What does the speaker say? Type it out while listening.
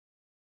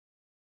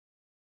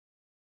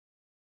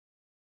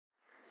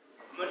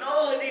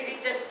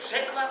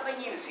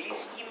překvapením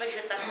zjistíme,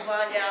 že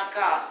taková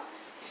nějaká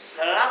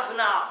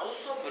slavná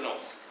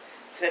osobnost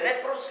se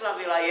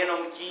neproslavila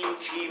jenom tím,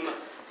 čím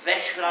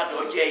vešla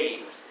do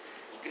dějin.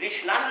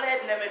 Když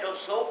nahlédneme do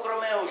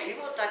soukromého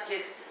života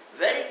těch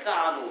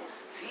velikánů,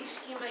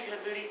 zjistíme, že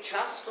byli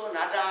často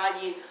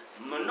nadáni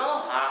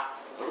mnoha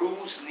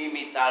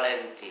různými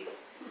talenty.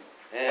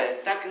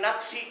 Tak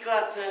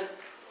například,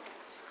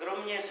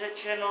 skromně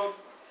řečeno,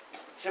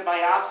 třeba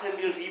já jsem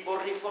byl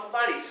výborný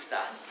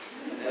fotbalista,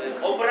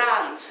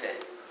 obránce,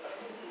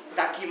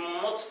 taky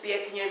moc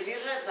pěkně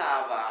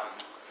vyřezávám.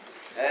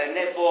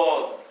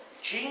 Nebo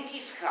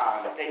Čingis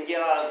Chán, ten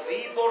dělal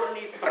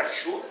výborný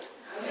pršut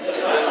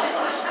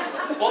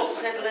pod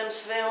sedlem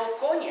svého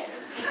koně.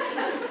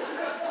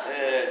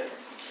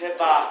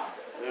 Třeba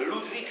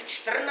Ludvík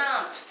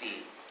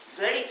XIV.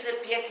 velice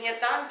pěkně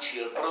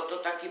tančil, proto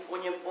taky po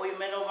něm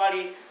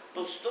pojmenovali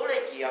to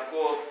století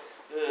jako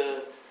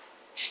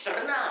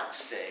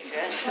 14.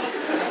 Že?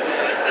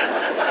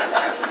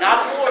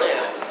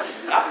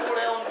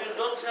 Napoleon byl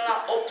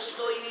docela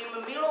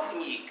obstojným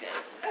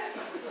milovníkem.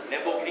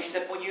 Nebo když se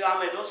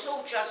podíváme do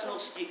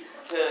současnosti,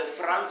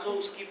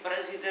 francouzský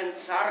prezident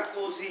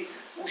Sarkozy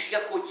už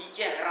jako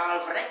dítě hrál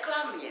v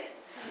reklamě.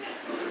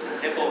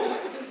 Nebo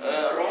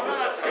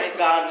Ronald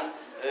Reagan,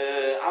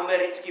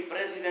 americký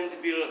prezident,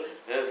 byl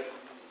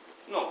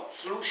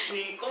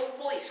slušný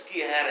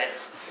kovbojský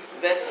herec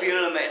ve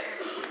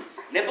filmech.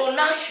 Nebo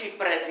naši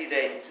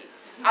prezidenti,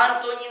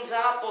 Antonín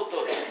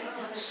Zápotočný,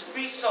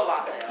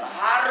 spisovatel,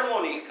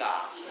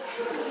 harmonikář,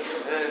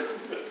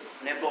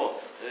 nebo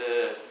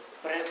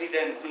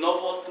prezident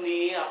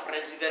Novotný a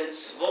prezident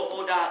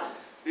Svoboda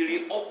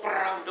byli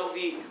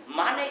opravdoví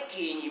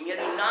manekýni,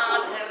 měli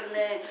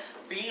nádherné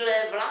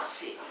bílé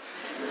vlasy.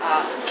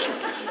 A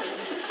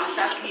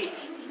taky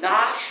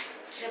náš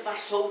třeba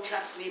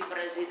současný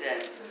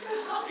prezident,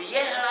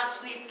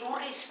 věhlasný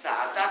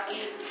turista,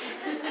 taky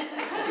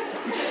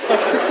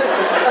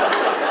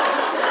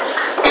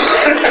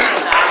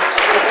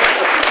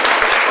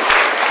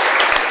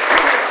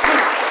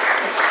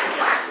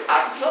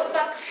A co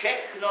pak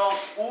všechno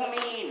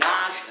umí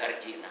náš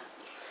hrdina?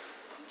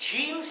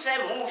 Čím se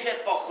může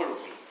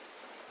pochlubit?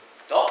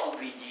 To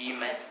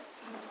uvidíme.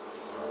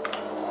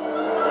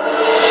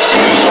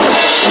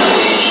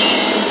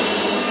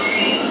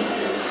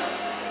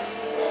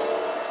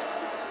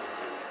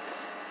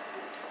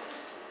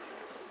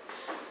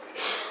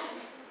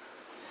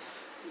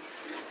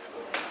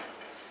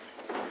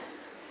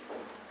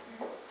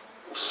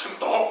 Už jsem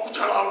toho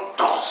udělal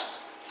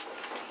dost.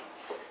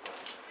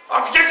 A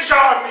vděk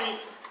žádný.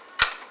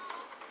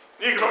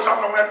 Nikdo za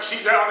mnou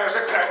nepřijde a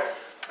neřekne: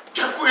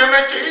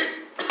 děkujeme ti,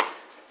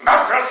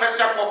 nadřel ses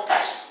jako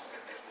pes.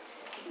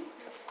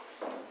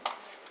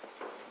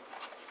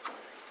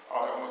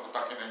 Ale ono to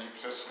taky není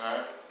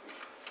přesné.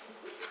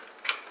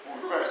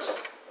 Můj pes,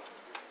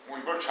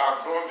 můj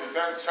vlčák blondy,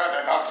 ten se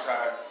nenadře.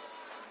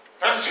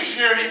 Ten si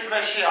žije líp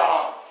než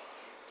já.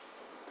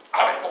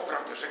 Ale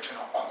popravdě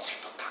řečeno, on si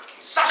to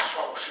taky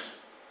zaslouží.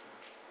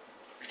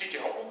 Vždyť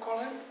jeho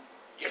úkolem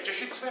je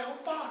těšit svého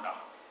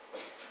pána.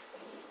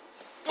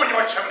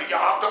 Poněvadž jsem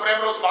já v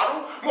dobrém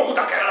rozmaru, mohu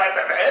také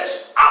lépe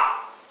vést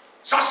a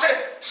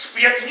zase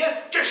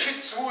zpětně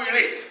těšit svůj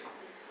lid.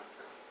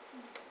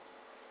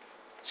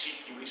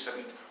 Cítím-li se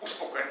být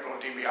uspokojen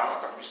blondým já,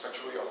 tak mi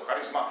stačilo jeho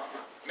charisma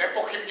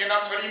nepochybně na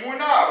celý můj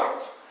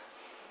národ,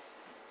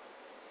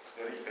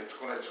 který teď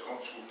konec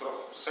konců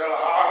trochu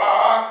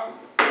selhává.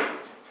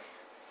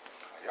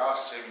 A já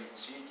se jí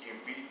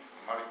cítím být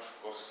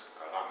maličko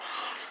zklamán.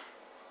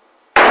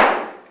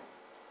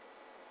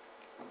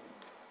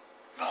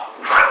 No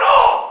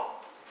ano!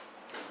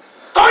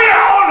 To je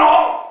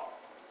ono!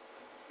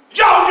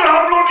 Já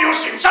udělám blondyho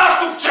svým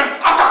zástupcem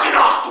a taky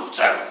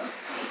nástupcem.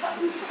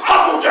 A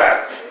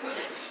bude!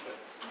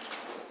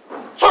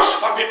 Což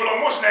pak by bylo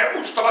možné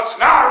účtovat s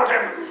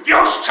národem, v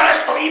jehož čele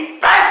stojí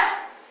pes?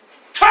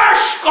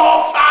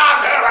 Těžko,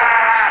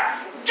 přátelé!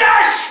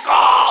 Těžko!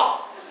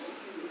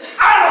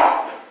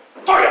 Ano!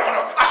 To je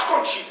ono! Až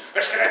končí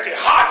veškeré ty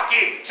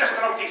hádky,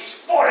 přestanou ty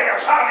spory a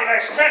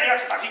žárlivé scény,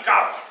 jak se tak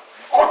říká,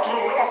 o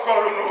trůn, o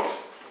korunu.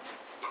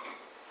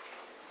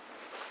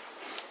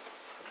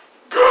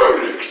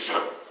 Kolik se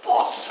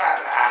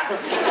posere!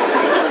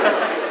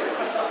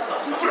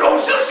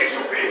 Brousil si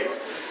zuby,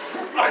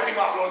 ale ty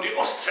má blondy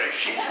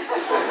ostřejší.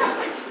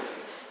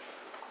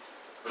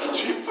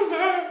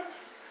 Vtipné.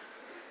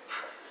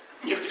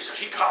 Někdy se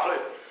říká, ale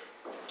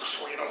to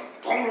jsou jenom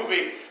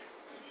pomluvy,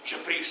 že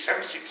prý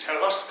jsem sice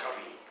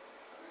laskavý.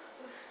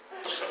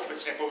 To se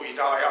obecně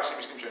povídá a já si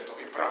myslím, že je to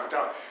i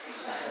pravda.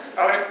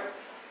 Ale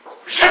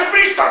že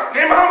prý snad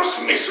nemám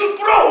smysl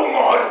pro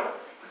humor.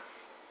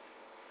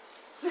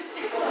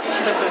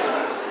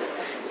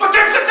 A to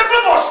je přece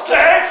blbost,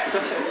 ne?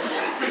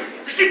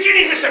 Vždyť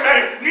jiný by se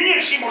mé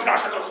nynější, možná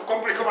že trochu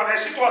komplikované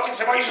situaci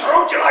třeba i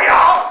zhroutila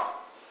já.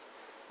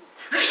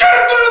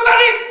 Žertuju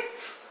tady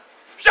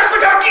jako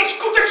nějaký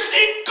skutečný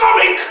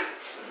komik.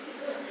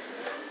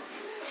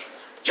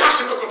 Já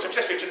jsem dokonce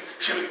přesvědčen,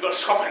 že bych byl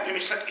schopen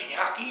vymyslet i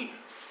nějaký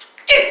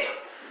vtip.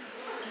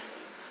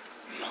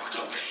 No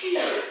kdo ví?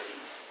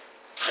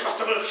 Třeba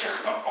to byl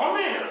všechno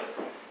omyl.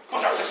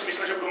 Pořád jsem si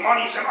myslel, že budu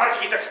malířem,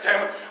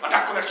 architektem a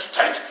nakonec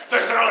teď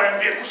ve zralém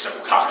věku se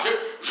ukáže,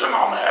 že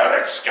mám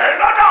herecké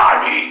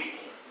nadání.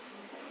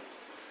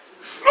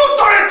 No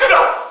to je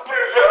teda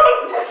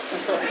prdel.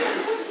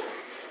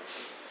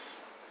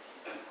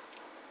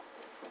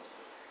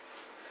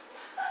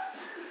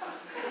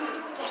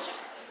 Pozor.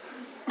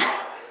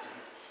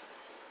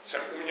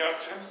 Jsem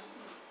umělcem,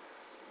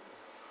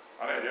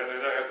 ale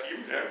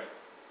jakým, že?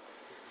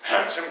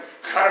 Hercem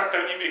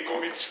charakterním i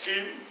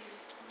komickým,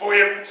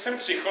 bojevníkem,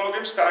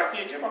 psychologem,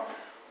 státníkem a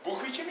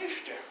Bůh ví čím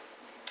ještě.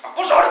 A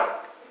pozor!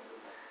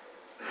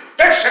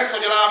 Ve všem, co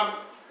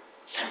dělám,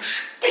 jsem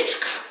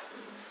špička.